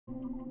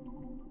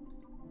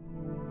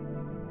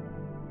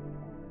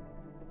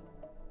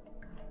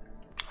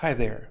Hi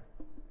there,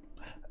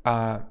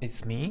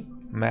 it's me,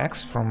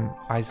 Max from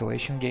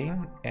Isolation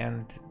Game,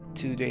 and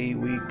today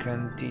we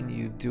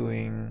continue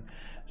doing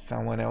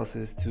someone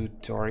else's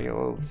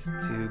tutorials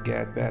to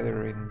get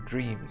better in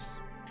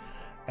Dreams.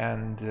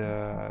 And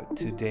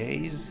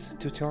today's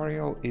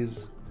tutorial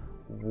is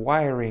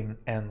wiring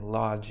and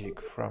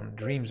logic from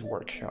Dreams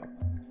Workshop.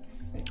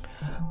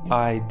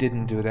 I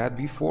didn't do that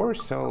before,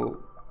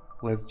 so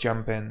let's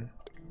jump in.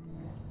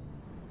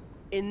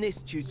 In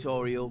this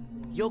tutorial,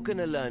 you're going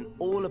to learn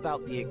all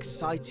about the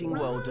exciting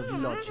world of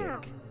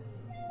logic.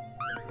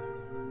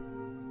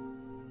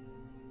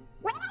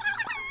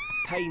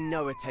 Pay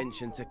no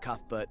attention to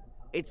Cuthbert.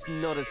 It's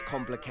not as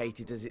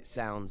complicated as it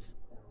sounds,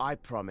 I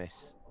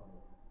promise.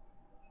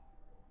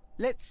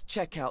 Let's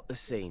check out the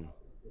scene.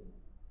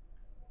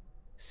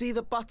 See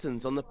the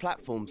buttons on the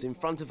platforms in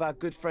front of our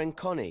good friend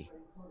Connie?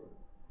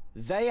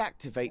 They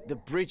activate the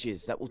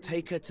bridges that will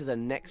take her to the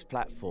next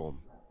platform.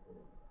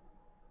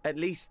 At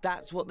least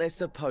that's what they're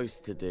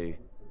supposed to do.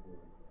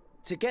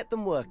 To get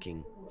them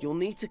working, you'll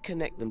need to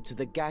connect them to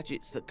the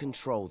gadgets that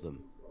control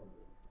them.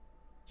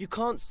 You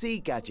can't see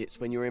gadgets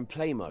when you're in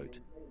play mode,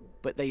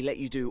 but they let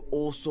you do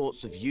all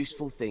sorts of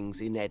useful things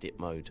in edit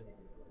mode.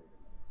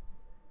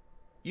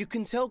 You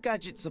can tell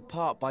gadgets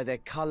apart by their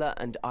color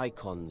and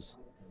icons.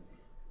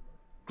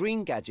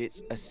 Green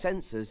gadgets are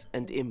sensors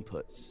and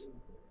inputs.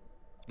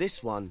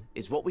 This one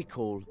is what we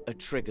call a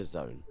trigger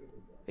zone.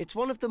 It's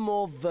one of the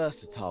more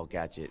versatile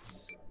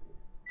gadgets.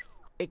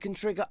 It can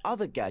trigger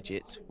other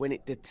gadgets when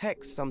it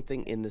detects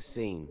something in the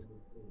scene.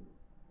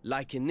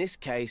 Like in this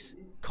case,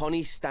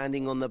 Connie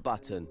standing on the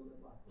button.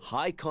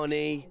 Hi,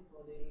 Connie.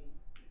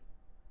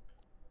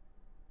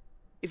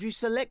 If you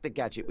select the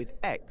gadget with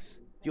X,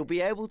 you'll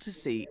be able to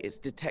see its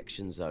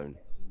detection zone.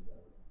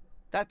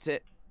 That's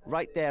it,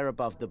 right there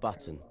above the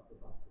button.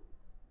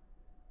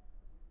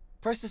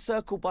 Press the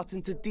circle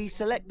button to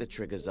deselect the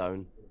trigger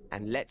zone,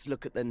 and let's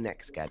look at the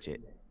next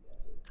gadget.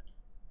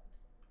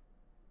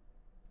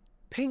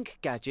 Pink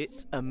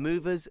gadgets are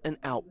movers and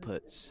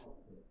outputs,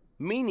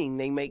 meaning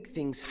they make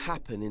things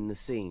happen in the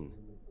scene.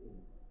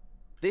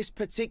 This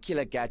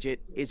particular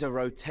gadget is a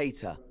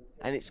rotator,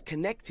 and it's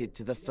connected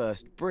to the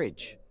first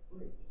bridge.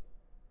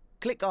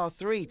 Click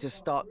R3 to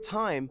start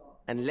time,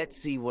 and let's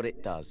see what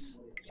it does.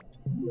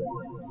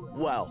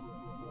 Well,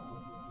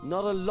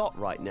 not a lot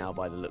right now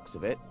by the looks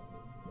of it.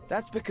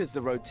 That's because the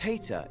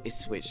rotator is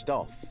switched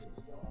off.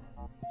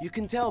 You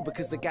can tell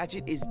because the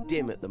gadget is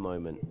dim at the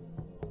moment.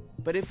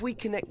 But if we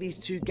connect these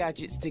two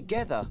gadgets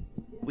together,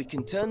 we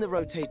can turn the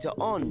rotator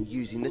on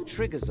using the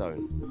trigger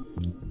zone.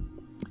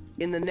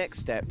 In the next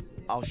step,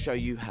 I'll show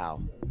you how.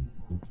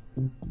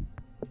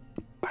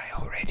 I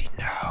already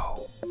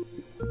know.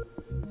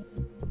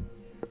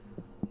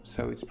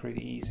 So it's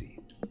pretty easy.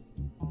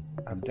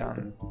 I've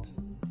done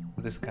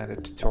this kind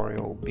of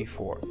tutorial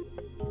before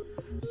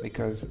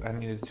because I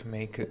needed to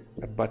make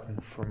a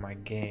button for my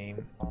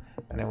game,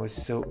 and I was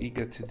so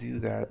eager to do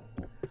that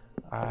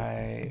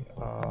I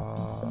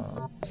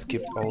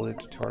skipped all the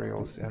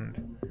tutorials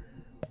and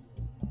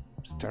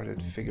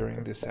started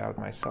figuring this out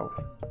myself.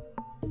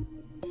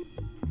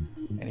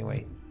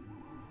 Anyway,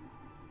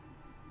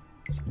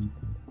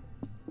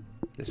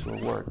 this will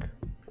work.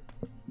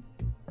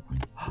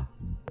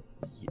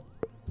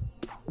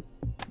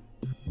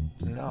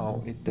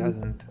 No, it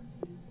doesn't.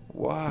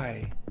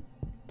 Why?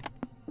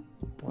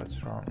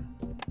 What's wrong?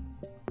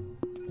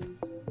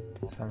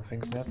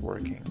 Something's not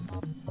working.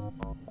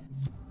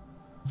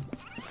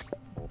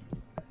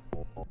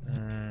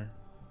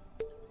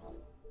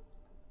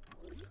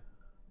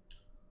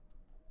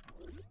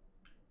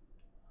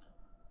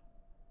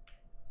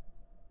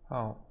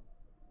 Oh,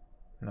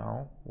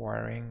 no,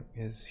 wiring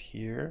is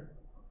here.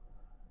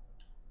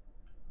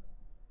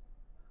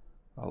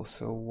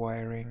 Also,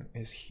 wiring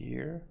is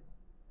here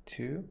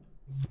too.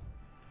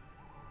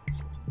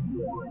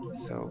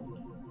 So,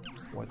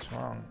 what's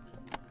wrong?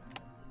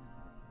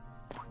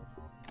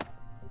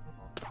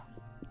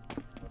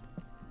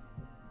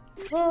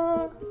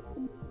 Ah!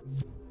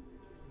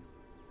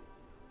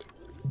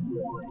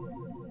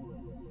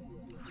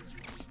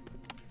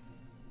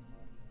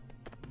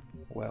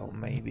 Well,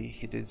 maybe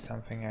he did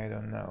something I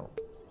don't know.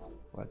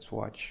 Let's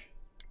watch.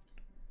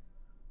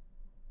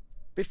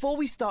 Before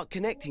we start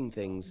connecting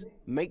things,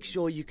 make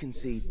sure you can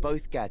see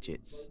both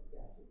gadgets.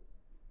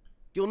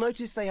 You'll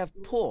notice they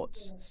have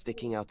ports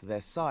sticking out of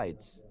their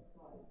sides.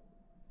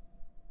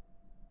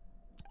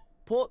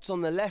 Ports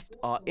on the left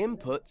are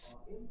inputs,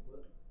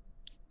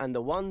 and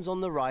the ones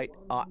on the right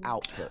are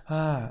outputs.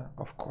 Ah,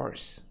 of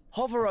course.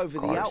 Hover over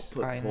the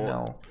output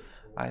port.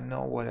 I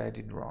know what I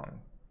did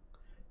wrong.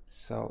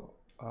 So,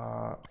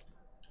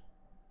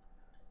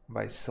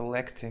 by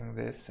selecting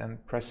this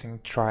and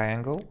pressing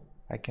triangle,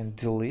 I can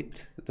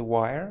delete the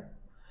wire,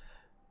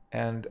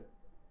 and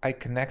I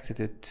connected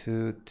it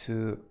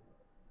to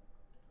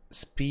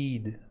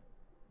speed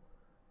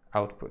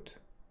output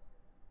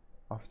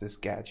of this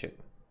gadget,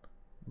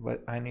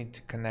 but I need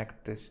to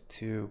connect this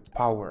to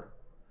power,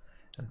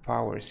 and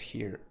power is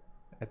here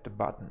at the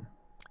button.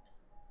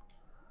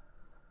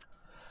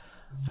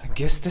 I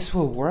guess this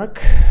will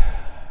work.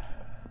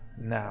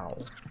 Now.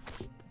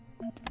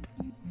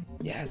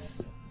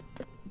 Yes.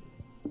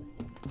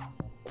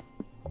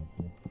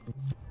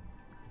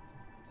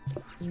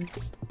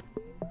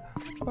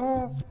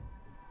 Oh.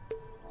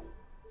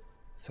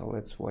 So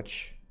let's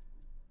watch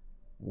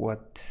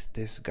what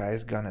this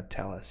guy's gonna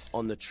tell us.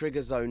 On the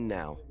trigger zone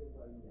now.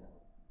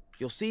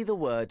 You'll see the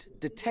word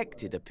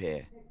detected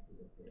appear.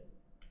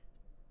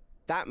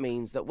 That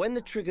means that when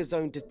the trigger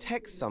zone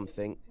detects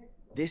something,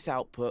 this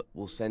output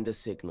will send a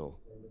signal.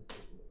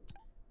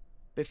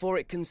 Before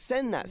it can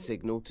send that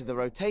signal to the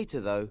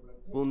rotator though,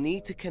 we'll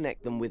need to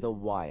connect them with a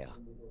wire.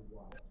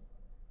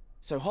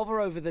 So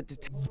hover over the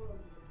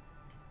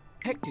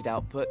detected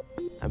output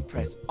and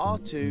press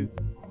R2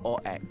 or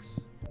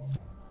X.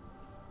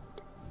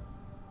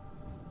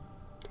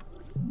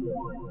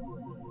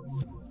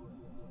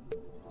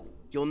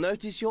 You'll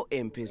notice your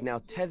imp is now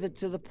tethered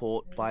to the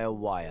port by a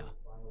wire.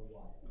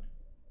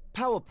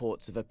 Power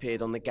ports have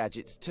appeared on the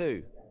gadgets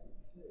too.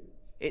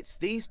 It's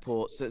these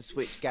ports that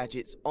switch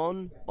gadgets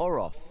on or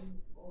off.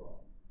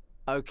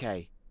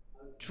 Okay,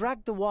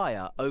 drag the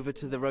wire over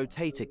to the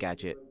rotator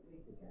gadget.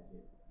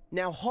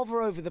 Now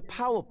hover over the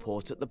power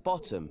port at the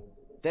bottom,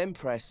 then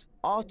press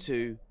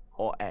R2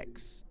 or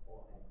X.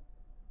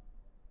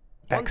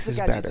 Once the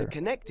gadgets are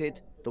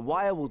connected, the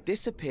wire will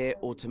disappear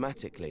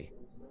automatically.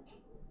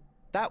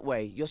 That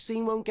way, your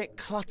scene won't get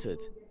cluttered.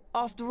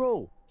 After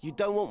all, you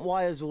don't want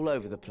wires all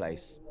over the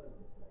place.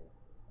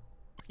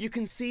 You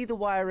can see the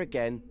wire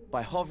again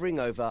by hovering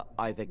over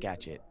either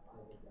gadget.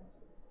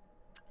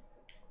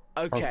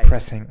 Okay,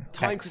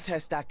 time to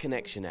test our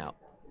connection out.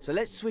 So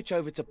let's switch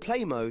over to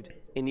play mode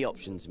in the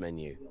options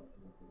menu.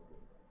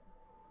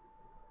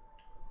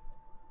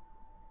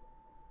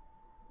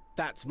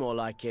 That's more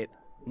like it.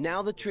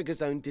 Now the trigger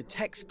zone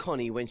detects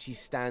Connie when she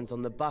stands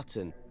on the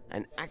button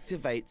and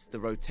activates the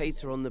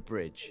rotator on the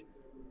bridge.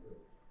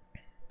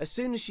 As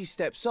soon as she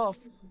steps off,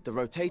 the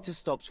rotator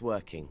stops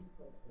working.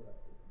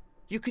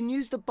 You can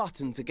use the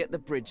button to get the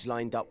bridge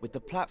lined up with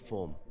the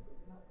platform.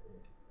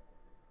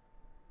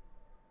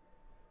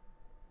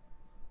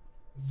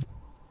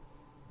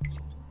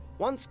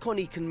 Once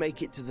Connie can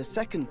make it to the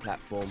second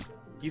platform,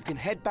 you can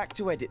head back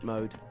to edit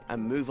mode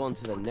and move on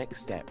to the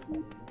next step.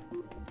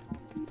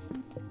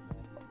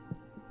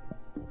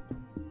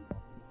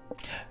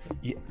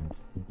 Yeah.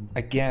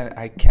 Again,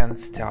 I can't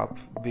stop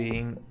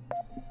being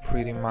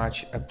pretty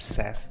much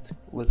obsessed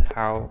with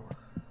how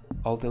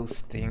all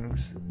those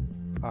things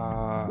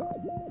are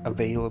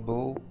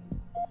available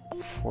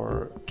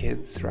for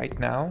kids right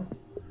now.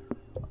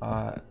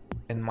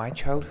 In my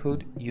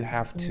childhood, you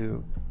have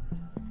to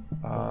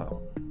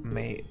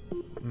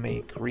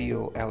make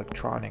real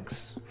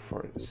electronics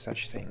for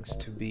such things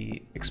to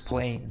be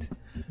explained.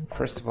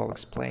 First of all,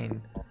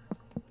 explain.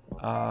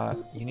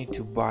 You need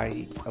to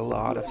buy a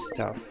lot of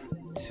stuff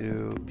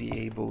to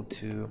be able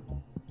to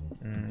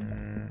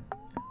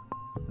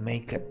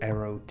make a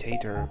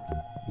rotator.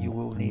 You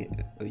will need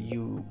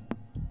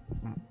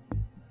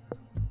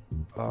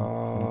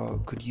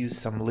could use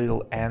some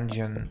little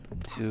engine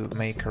to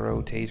make a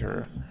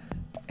rotator,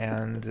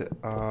 and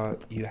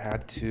you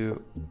had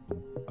to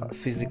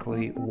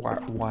physically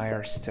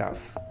wire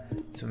stuff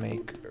to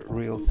make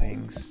real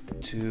things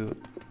to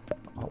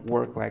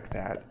work like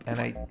that.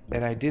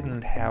 And I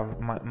didn't have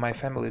my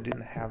family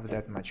didn't have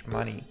that much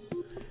money,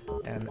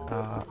 and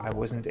I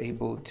wasn't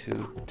able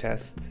to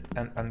test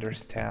and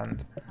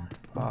understand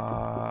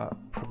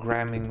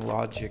programming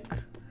logic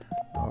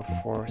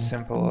for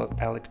simple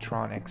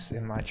electronics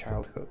in my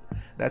childhood.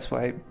 That's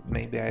why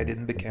maybe I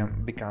didn't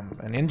become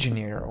an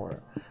engineer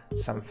or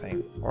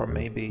something, or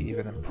maybe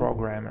even a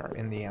programmer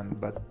in the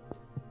end. But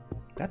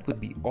that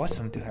would be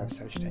awesome to have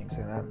such things,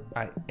 and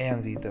I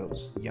envy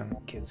those young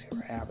kids who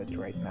have it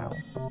right now.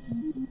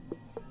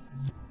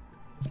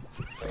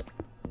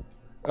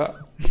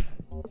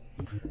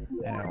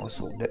 And I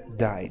also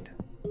died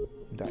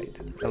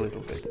a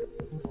little bit,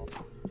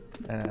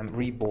 and I'm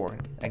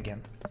reborn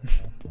again.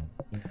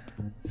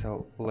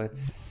 So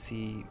let's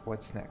see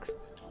what's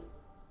next.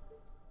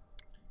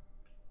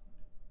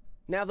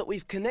 Now that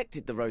we've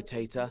connected the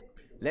rotator,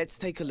 let's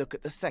take a look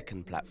at the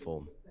second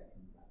platform.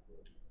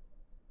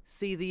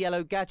 See the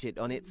yellow gadget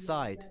on its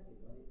side?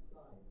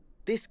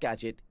 This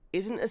gadget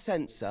isn't a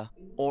sensor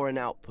or an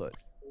output.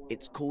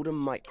 It's called a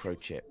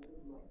microchip.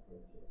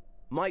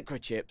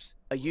 Microchips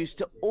are used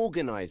to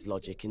organize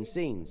logic in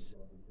scenes.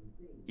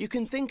 You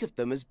can think of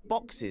them as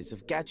boxes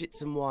of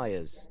gadgets and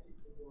wires.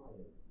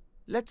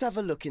 Let's have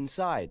a look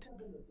inside.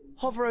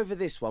 Hover over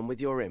this one with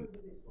your imp.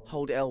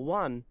 Hold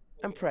L1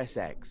 and press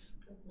X.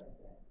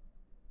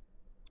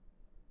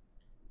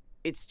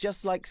 It's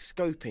just like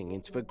scoping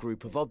into a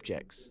group of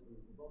objects.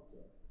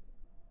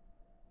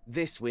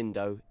 This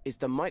window is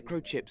the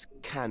microchip's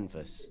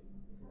canvas.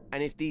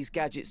 And if these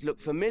gadgets look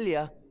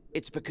familiar,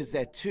 it's because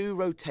they're two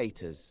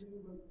rotators.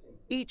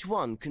 Each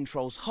one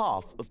controls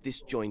half of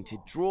this jointed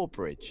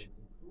drawbridge.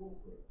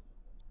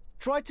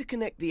 Try to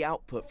connect the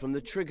output from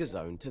the trigger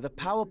zone to the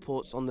power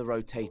ports on the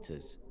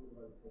rotators.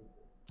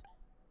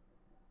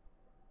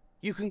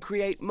 You can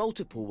create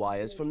multiple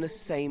wires from the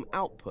same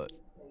output.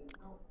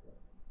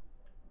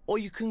 Or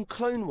you can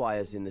clone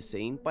wires in the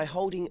scene by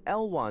holding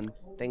L1,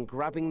 then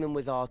grabbing them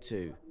with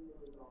R2.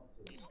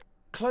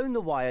 Clone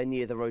the wire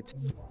near the rotator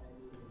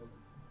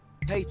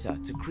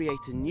to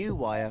create a new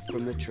wire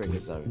from the trigger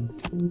zone.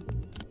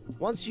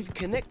 Once you've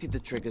connected the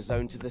trigger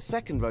zone to the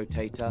second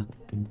rotator,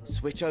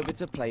 switch over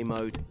to play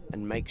mode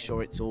and make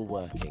sure it's all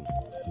working.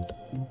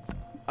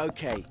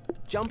 Okay,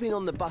 jumping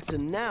on the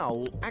button now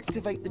will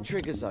activate the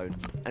trigger zone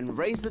and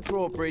raise the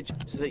drawbridge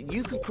so that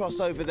you can cross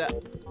over the...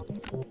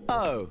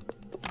 Oh,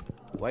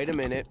 wait a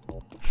minute.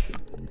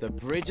 The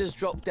bridge has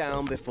dropped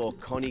down before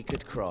Connie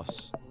could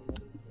cross.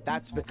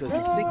 That's because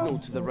the signal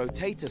to the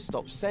rotator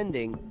stopped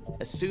sending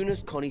as soon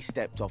as Connie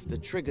stepped off the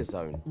trigger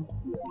zone.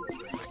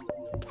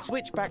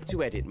 Switch back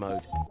to edit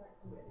mode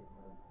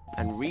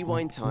and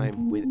rewind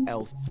time with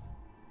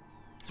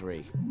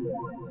L3.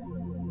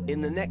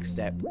 In the next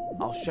step,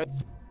 I'll show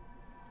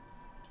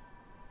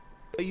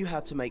you how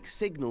to make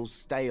signals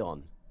stay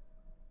on.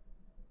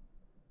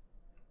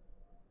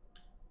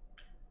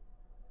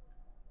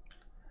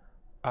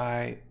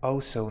 I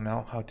also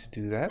know how to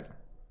do that,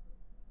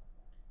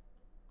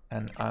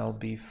 and I'll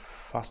be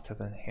faster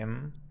than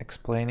him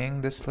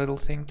explaining this little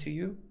thing to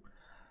you.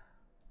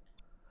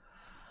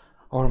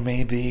 Or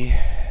maybe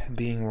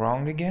being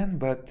wrong again,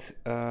 but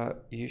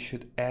you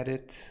should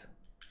edit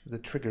the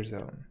trigger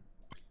zone.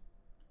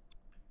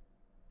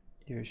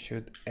 You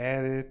should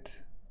edit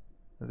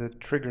the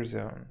trigger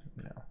zone.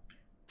 No,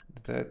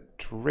 the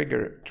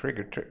trigger.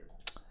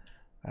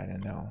 I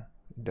don't know.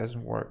 It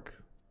doesn't work.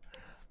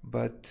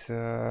 But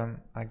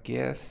I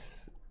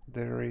guess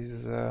there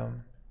is a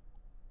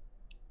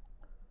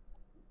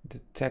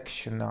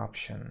detection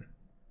option.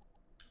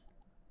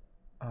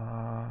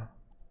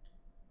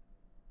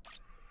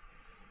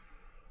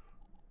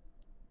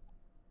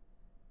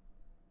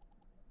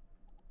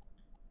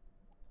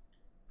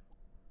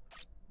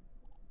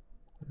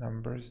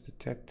 Numbers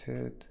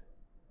detected.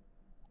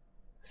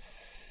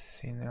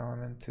 Scene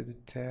element to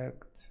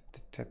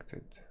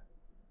detected.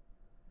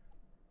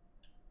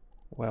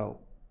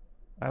 Well,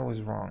 I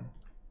was wrong.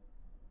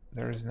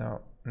 There is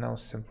no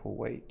simple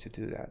way to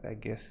do that. I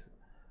guess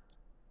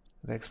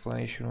the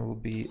explanation will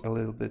be a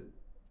little bit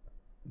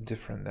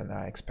different than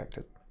I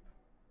expected.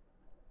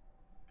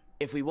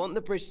 If we want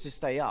the bridge to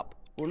stay up,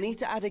 we'll need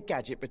to add a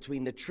gadget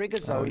between the trigger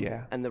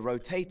zone and the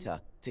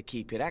rotator to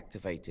keep it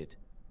activated.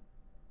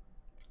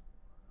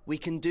 We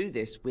can do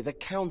this with a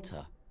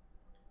counter.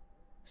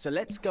 So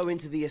let's go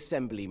into the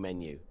assembly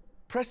menu.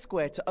 Press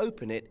square to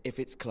open it if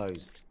it's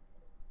closed.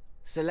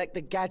 Select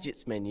the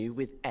gadgets menu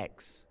with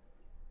X.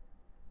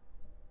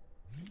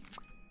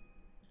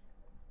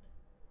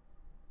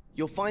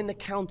 You'll find the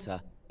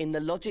counter in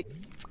the logic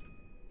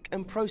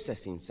and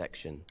processing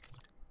section.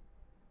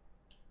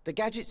 The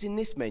gadgets in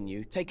this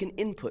menu take an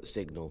input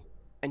signal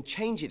and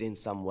change it in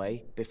some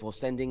way before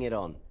sending it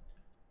on.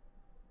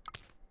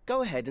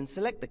 Go ahead and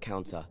select the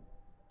counter.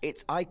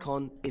 Its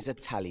icon is a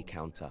tally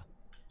counter.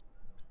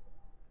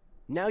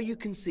 Now you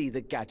can see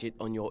the gadget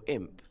on your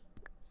imp.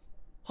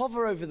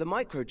 Hover over the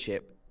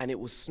microchip and it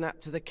will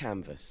snap to the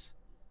canvas.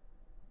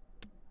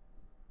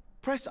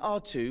 Press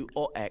R2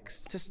 or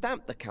X to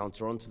stamp the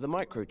counter onto the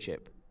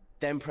microchip,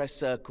 then press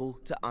circle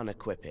to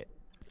unequip it.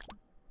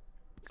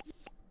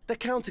 The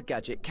counter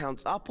gadget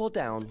counts up or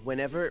down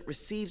whenever it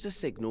receives a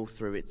signal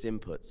through its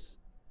inputs.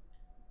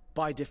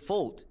 By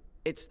default,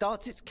 it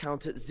starts its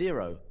count at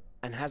 0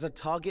 and has a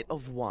target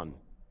of 1.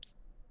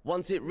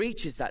 Once it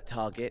reaches that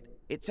target,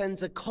 it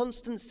sends a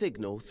constant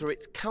signal through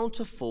its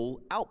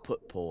counter-full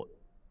output port.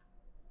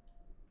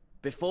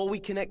 Before we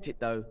connect it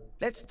though,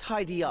 let's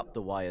tidy up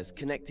the wires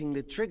connecting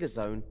the trigger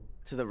zone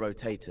to the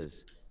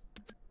rotators.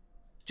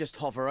 Just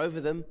hover over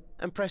them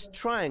and press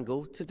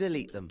triangle to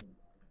delete them.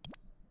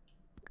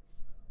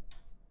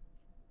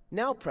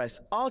 Now press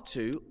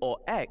R2 or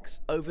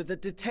X over the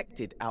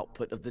detected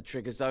output of the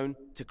trigger zone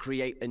to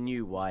create a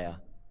new wire.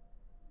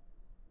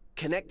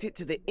 Connect it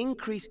to the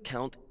increase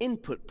count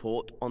input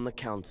port on the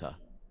counter.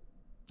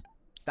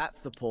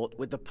 That's the port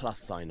with the plus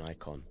sign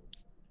icon.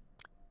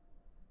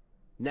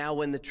 Now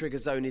when the trigger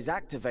zone is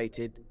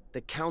activated,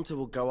 the counter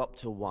will go up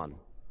to 1.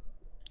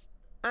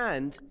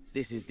 And,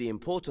 this is the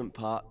important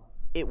part,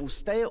 it will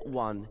stay at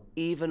 1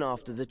 even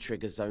after the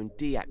trigger zone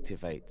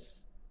deactivates.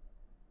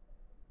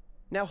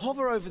 Now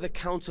hover over the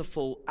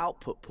counter-full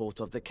output port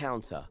of the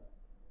counter.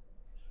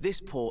 This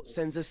port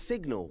sends a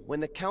signal when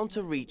the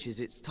counter reaches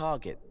its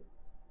target.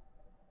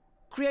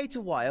 Create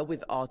a wire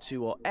with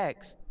R2 or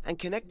X and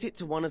connect it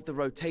to one of the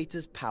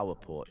rotator's power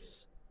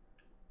ports.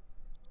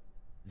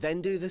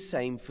 Then do the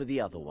same for the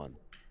other one.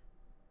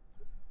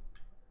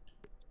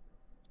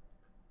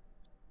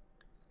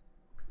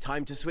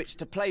 Time to switch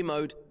to play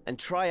mode and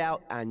try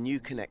out our new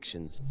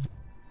connections.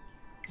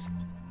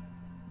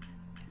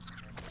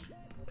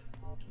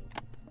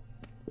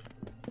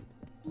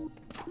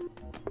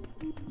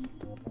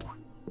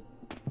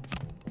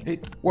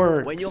 It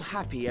works. When you're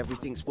happy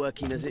everything's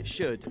working as it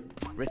should,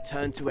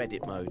 return to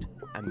edit mode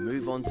and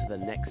move on to the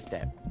next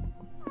step.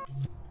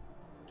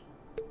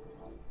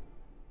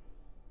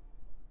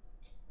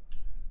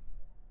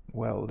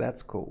 Well,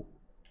 that's cool.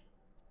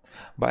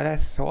 But I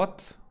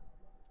thought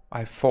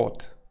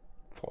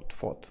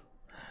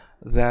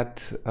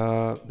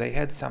that they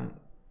had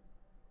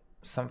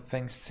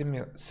something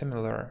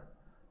similar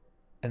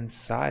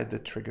inside the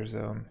trigger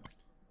zone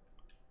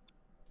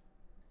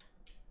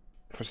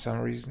for some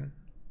reason.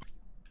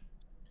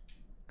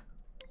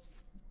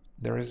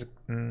 There is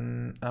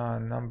a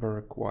number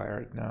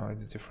required. Now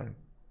it's different.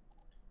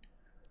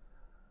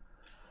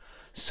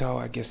 So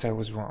I guess I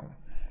was wrong.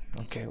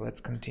 Okay,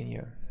 let's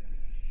continue.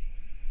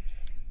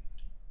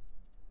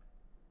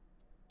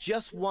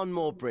 Just one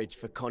more bridge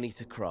for Connie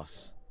to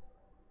cross.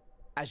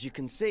 As you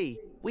can see,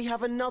 we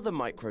have another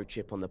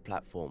microchip on the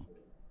platform.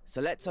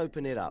 So let's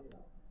open it up.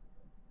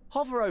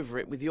 Hover over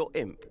it with your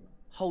imp,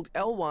 hold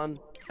L1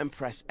 and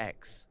press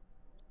X.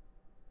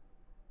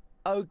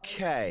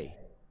 Okay,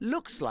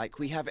 looks like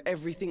we have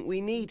everything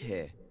we need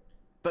here.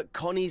 But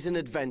Connie's an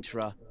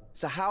adventurer,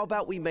 so how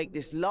about we make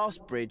this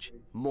last bridge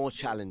more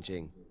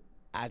challenging?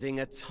 Adding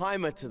a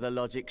timer to the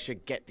logic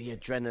should get the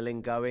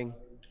adrenaline going.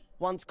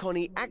 Once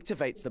Connie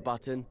activates the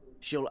button,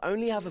 she'll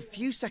only have a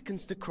few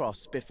seconds to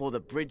cross before the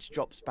bridge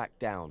drops back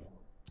down.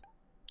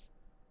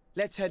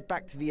 Let's head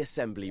back to the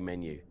assembly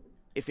menu.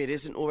 If it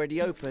isn't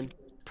already open,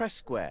 press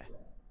square.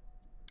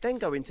 Then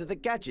go into the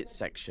gadgets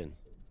section.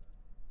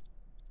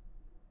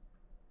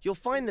 You'll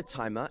find the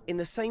timer in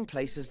the same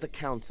place as the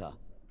counter,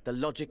 the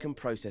logic and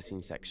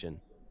processing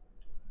section.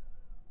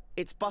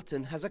 Its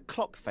button has a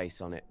clock face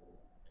on it.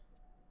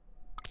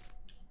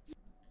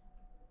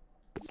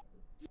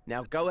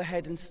 Now go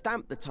ahead and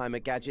stamp the timer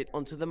gadget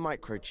onto the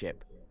microchip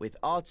with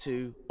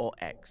R2 or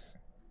X.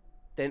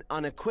 Then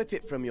unequip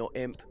it from your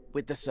imp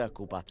with the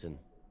circle button.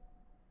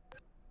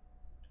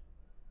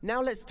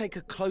 Now let's take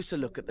a closer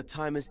look at the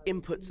timer's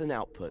inputs and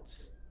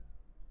outputs.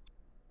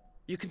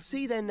 You can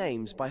see their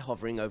names by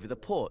hovering over the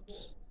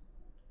ports.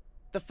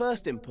 The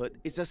first input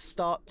is a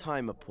start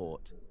timer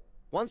port.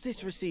 Once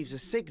this receives a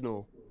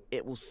signal,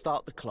 it will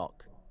start the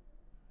clock.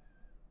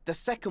 The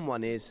second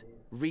one is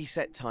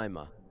reset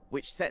timer,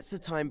 which sets the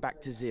time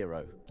back to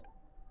 0.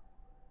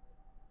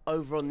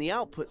 Over on the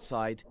output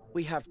side,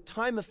 we have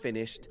timer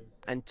finished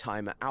and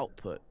timer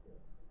output.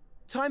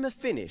 Timer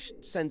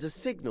finished sends a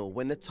signal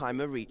when the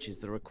timer reaches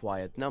the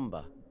required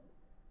number.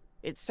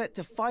 It's set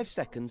to 5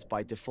 seconds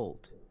by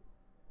default.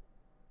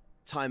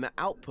 Timer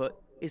output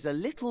is a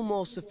little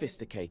more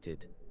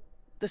sophisticated.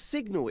 The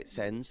signal it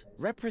sends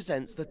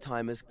represents the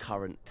timer's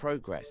current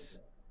progress.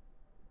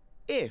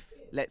 If,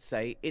 let's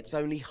say, it's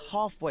only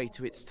halfway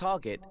to its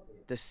target,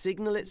 the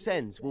signal it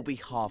sends will be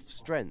half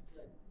strength.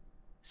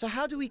 So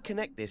how do we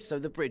connect this so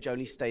the bridge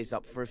only stays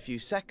up for a few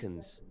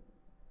seconds?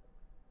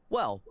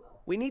 Well,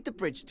 we need the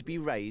bridge to be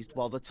raised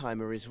while the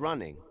timer is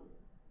running.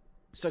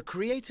 So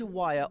create a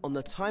wire on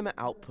the timer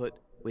output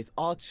with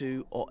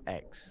R2 or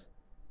X.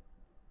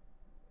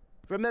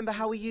 Remember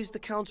how we used the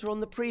counter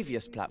on the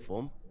previous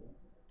platform?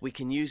 We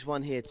can use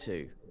one here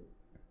too.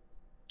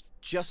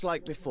 Just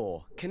like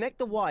before, connect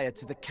the wire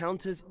to the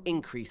counter's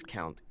increase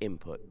count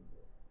input.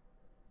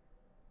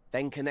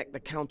 Then connect the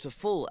counter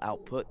full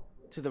output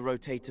to the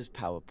rotator's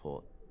power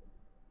port.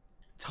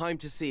 Time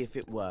to see if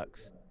it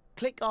works.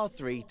 Click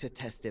R3 to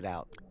test it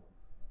out.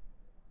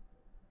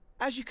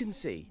 As you can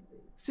see,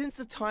 since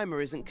the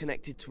timer isn't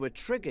connected to a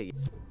trigger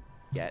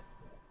yet,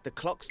 the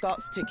clock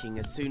starts ticking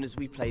as soon as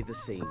we play the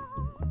scene.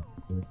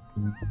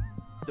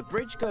 The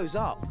bridge goes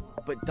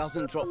up, but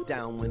doesn't drop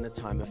down when the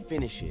timer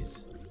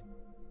finishes.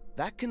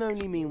 That can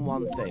only mean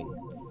one thing.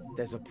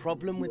 There's a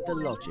problem with the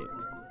logic.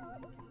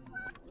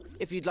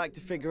 If you'd like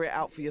to figure it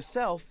out for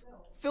yourself,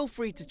 feel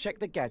free to check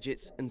the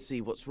gadgets and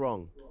see what's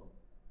wrong.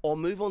 Or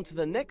move on to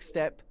the next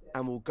step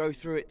and we'll go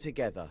through it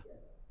together.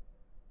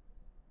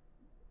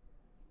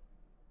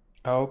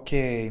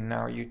 Okay,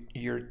 now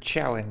you're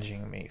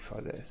challenging me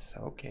for this.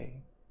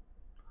 Okay.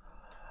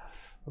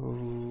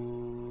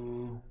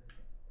 Ooh,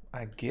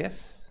 I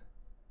guess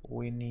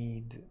we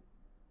need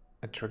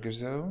a trigger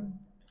zone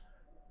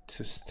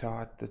to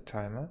start the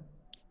timer.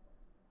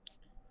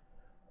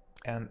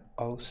 And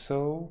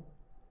also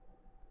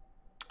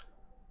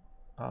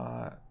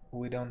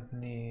we don't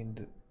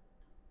need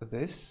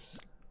this.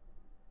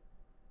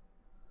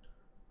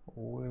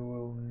 We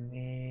will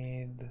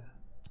need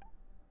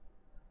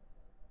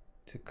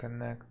to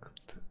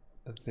connect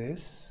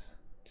this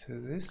to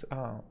this.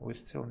 Oh, we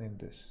still need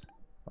this.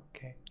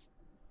 Okay.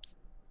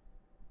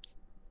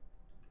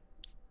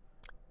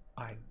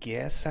 I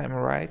guess I'm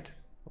right.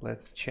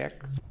 Let's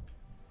check.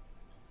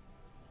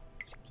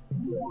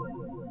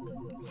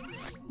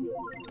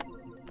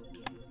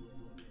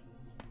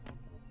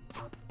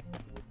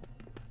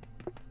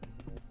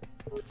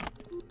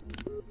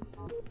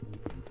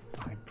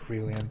 My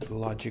brilliant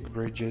logic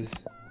bridges.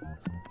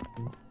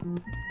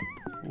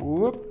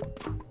 Whoop.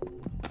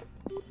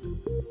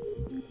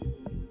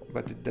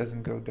 But it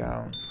doesn't go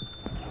down.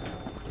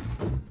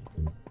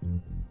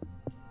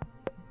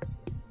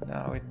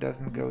 No, it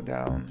doesn't go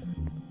down.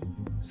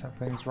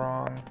 Something's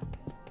wrong.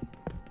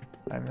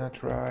 I'm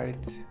not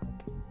right.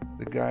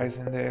 The guy's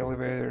in the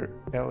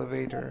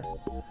elevator.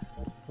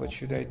 What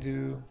should I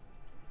do?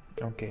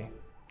 Okay.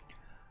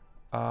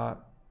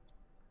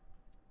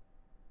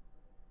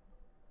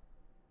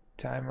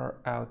 Timer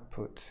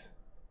output.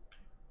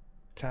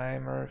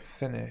 Timer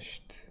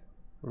finished.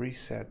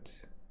 Reset.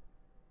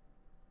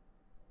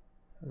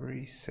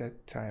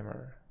 Reset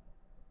timer.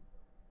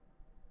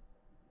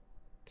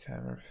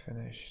 Timer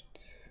finished.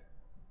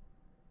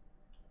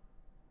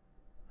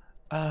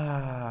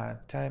 Ah,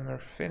 timer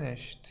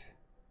finished.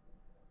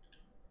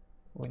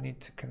 We need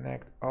to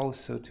connect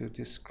also to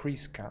this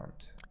crease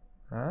count.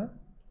 Huh?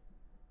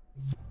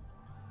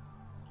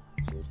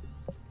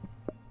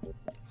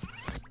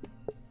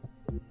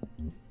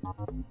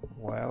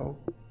 Well,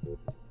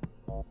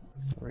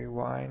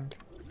 rewind.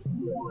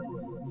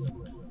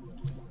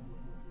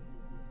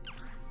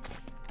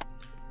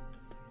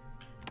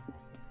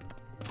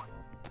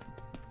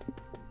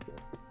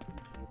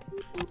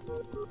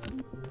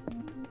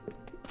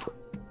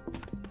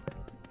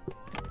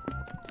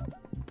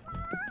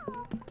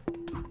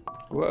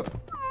 Whoop.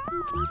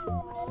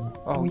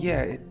 Oh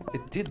yeah,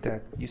 it did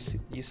that. You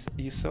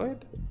saw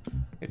it?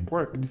 It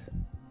worked.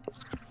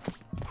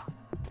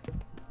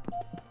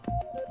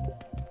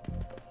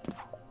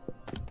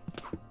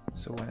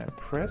 So when I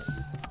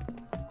press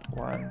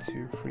 1,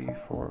 2, 3,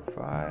 4,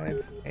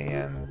 5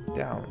 AM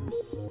down.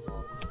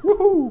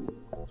 Woohoo!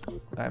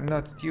 I'm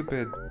not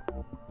stupid.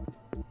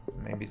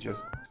 Maybe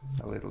just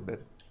a little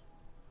bit.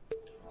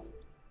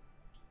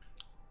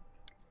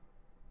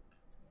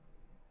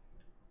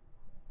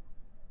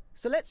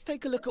 So let's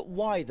take a look at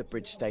why the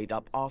bridge stayed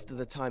up after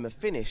the timer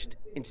finished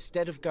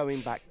instead of going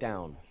back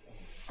down.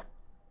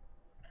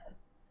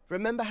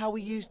 Remember how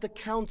we used the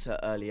counter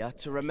earlier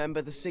to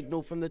remember the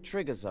signal from the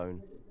trigger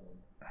zone?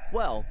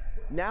 Well,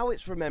 now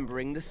it's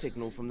remembering the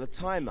signal from the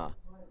timer,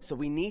 so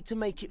we need to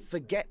make it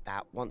forget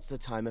that once the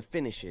timer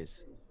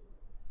finishes.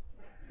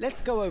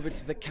 Let's go over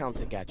to the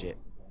counter gadget.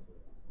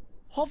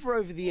 Hover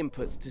over the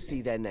inputs to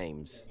see their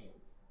names.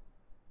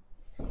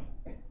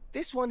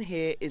 This one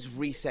here is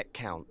reset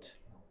count.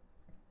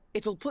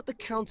 It'll put the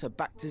counter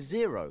back to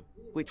 0,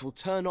 which will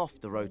turn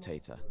off the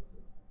rotator.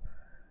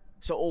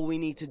 So all we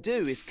need to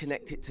do is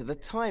connect it to the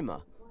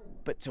timer,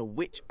 but to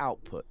which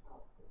output?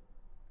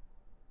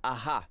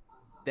 Aha,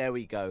 there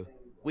we go.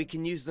 We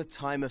can use the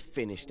timer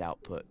finished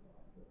output.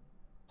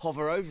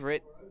 Hover over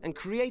it and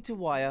create a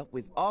wire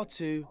with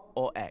R2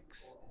 or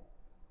X.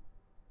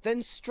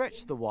 Then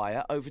stretch the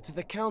wire over to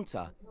the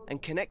counter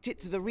and connect it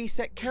to the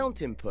reset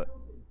count input.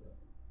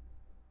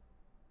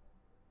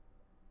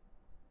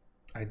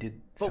 I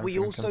did. But we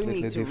also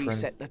need to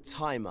reset the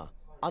timer,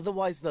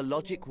 otherwise the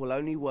logic will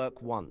only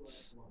work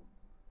once.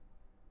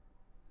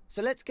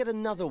 So let's get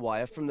another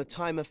wire from the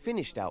timer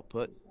finished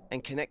output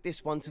and connect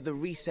this one to the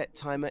reset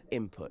timer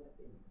input.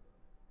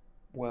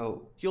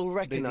 Well, you'll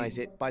recognize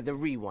it by the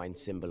rewind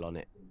symbol on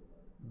it.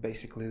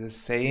 Basically the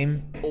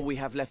same. All we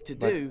have left to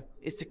do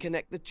is to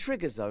connect the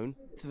trigger zone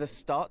to the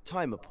start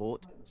timer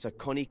port so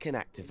Connie can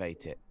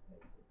activate it.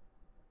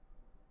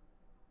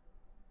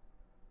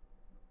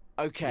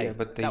 Okay, yeah,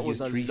 but that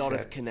was a lot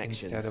of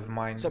connections. Instead of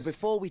minus. So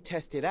before we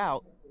test it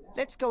out,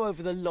 let's go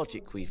over the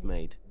logic we've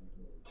made.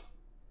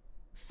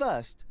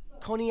 First,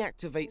 Connie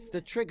activates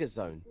the trigger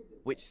zone,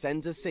 which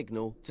sends a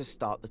signal to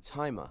start the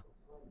timer.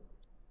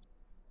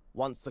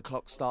 Once the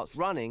clock starts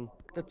running,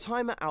 the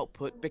timer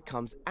output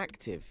becomes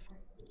active.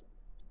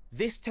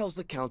 This tells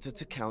the counter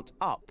to count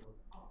up.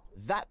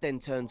 That then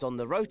turns on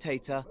the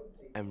rotator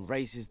and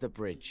raises the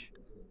bridge.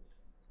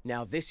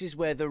 Now this is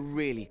where the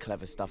really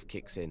clever stuff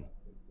kicks in.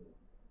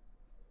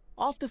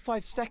 After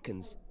 5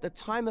 seconds, the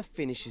timer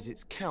finishes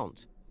its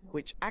count,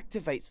 which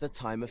activates the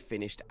timer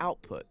finished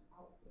output.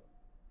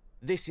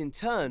 This in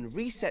turn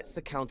resets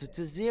the counter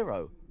to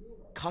 0,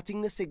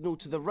 cutting the signal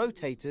to the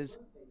rotators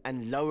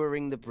and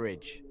lowering the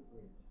bridge.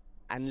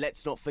 And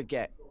let's not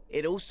forget,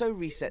 it also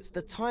resets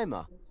the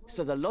timer,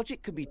 so the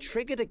logic could be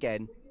triggered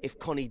again if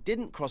Connie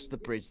didn't cross the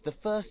bridge the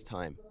first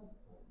time.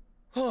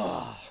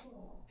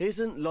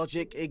 Isn't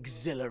logic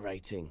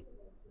exhilarating?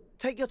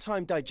 Take your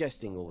time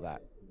digesting all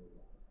that.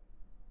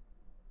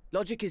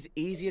 Logic is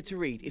easier to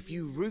read if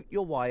you route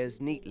your wires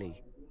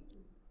neatly.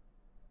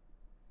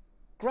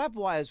 Grab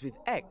wires with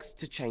X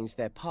to change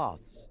their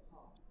paths.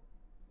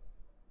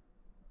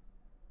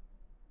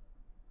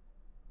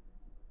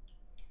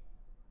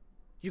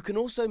 You can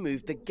also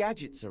move the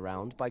gadgets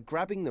around by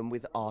grabbing them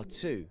with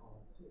R2.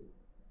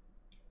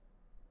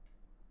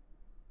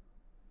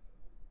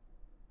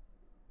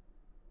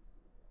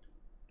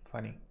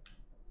 Funny.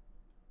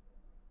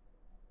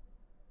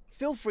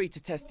 Feel free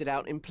to test it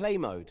out in play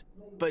mode,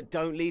 but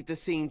don't leave the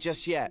scene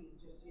just yet.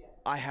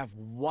 I have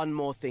one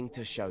more thing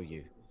to show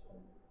you.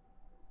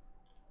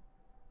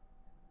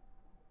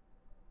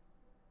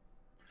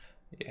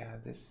 Yeah,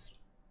 this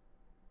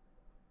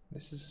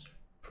is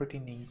pretty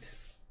neat.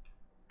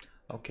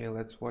 Okay,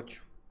 let's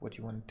watch what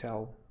you want to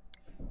tell.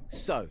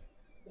 So,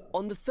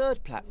 on the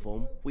third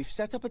platform, we've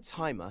set up a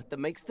timer that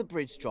makes the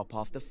bridge drop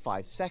after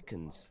 5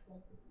 seconds.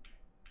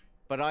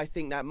 But I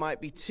think that might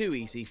be too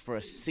easy for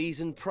a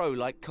seasoned pro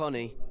like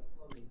Connie.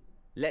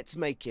 Let's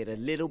make it a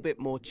little bit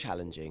more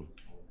challenging.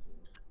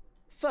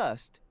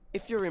 First,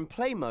 if you're in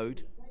play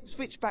mode,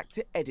 switch back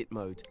to edit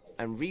mode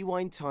and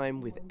rewind time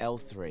with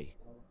L3.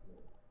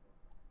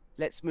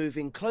 let's move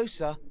in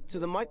closer to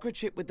the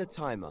microchip with the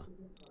timer.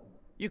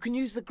 You can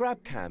use the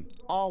grab cam,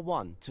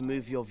 R1, to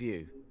move your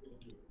view.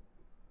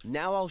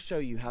 Now I'll show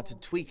you how to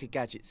tweak a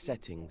gadget's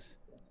settings.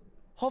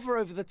 Hover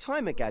over the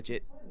timer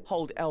gadget,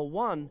 hold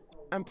L1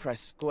 and press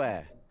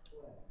square.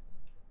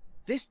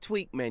 This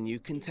tweak menu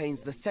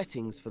contains the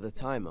settings for the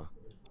timer.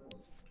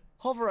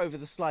 Hover over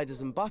the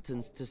sliders and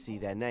buttons to see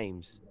their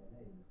names.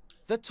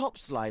 The top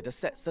slider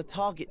sets the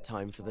target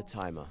time for the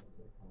timer.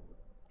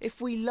 If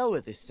we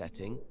lower this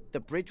setting, the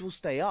bridge will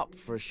stay up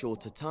for a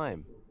shorter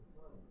time.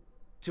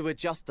 To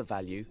adjust the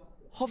value,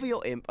 hover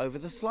your imp over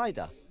the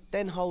slider,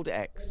 then hold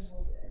X.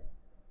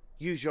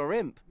 Use your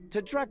imp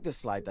to drag the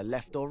slider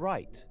left or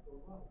right.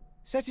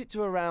 Set it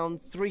to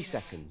around 3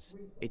 seconds.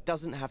 It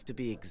doesn't have to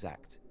be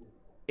exact.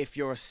 If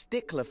you're a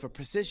stickler for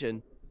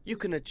precision, you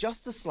can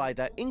adjust the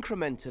slider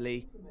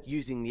incrementally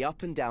using the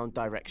up and down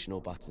directional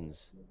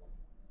buttons.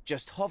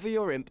 Just hover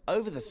your imp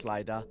over the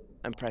slider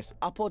and press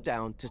up or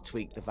down to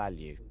tweak the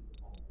value.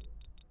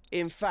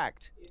 In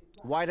fact,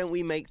 why don't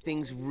we make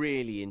things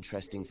really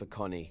interesting for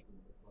Connie?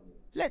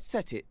 Let's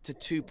set it to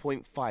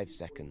 2.5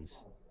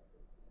 seconds.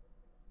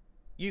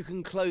 You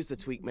can close the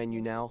tweak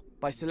menu now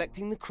by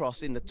selecting the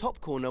cross in the top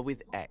corner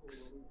with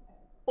X.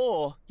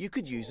 Or you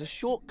could use a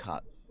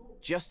shortcut.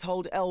 Just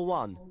hold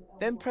L1,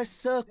 then press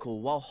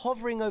circle while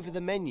hovering over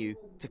the menu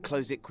to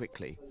close it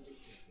quickly.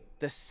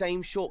 The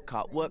same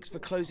shortcut works for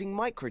closing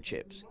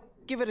microchips.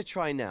 Give it a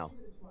try now.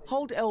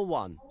 Hold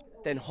L1,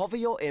 then hover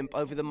your imp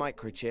over the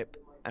microchip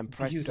and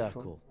press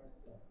circle.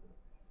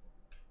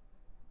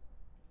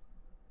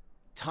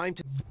 Time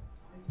to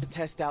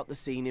test out the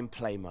scene in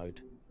play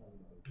mode.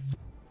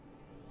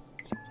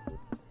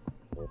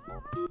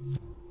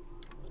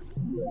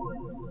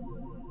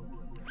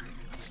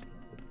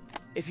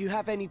 If you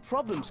have any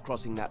problems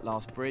crossing that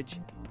last bridge,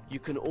 you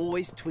can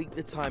always tweak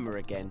the timer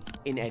again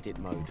in edit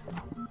mode.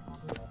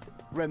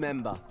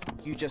 Remember,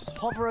 you just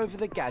hover over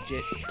the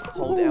gadget,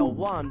 hold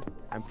L1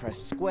 and press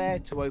square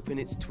to open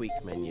its tweak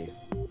menu.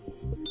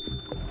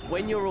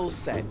 When you're all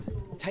set,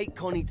 take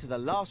Connie to the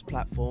last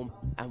platform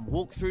and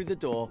walk through the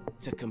door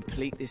to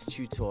complete this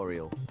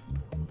tutorial.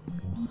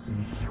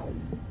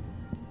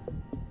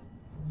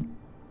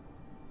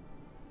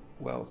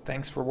 Well,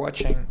 thanks for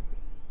watching.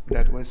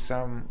 That was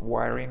some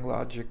wiring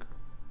logic,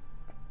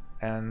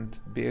 and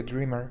be a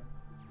dreamer.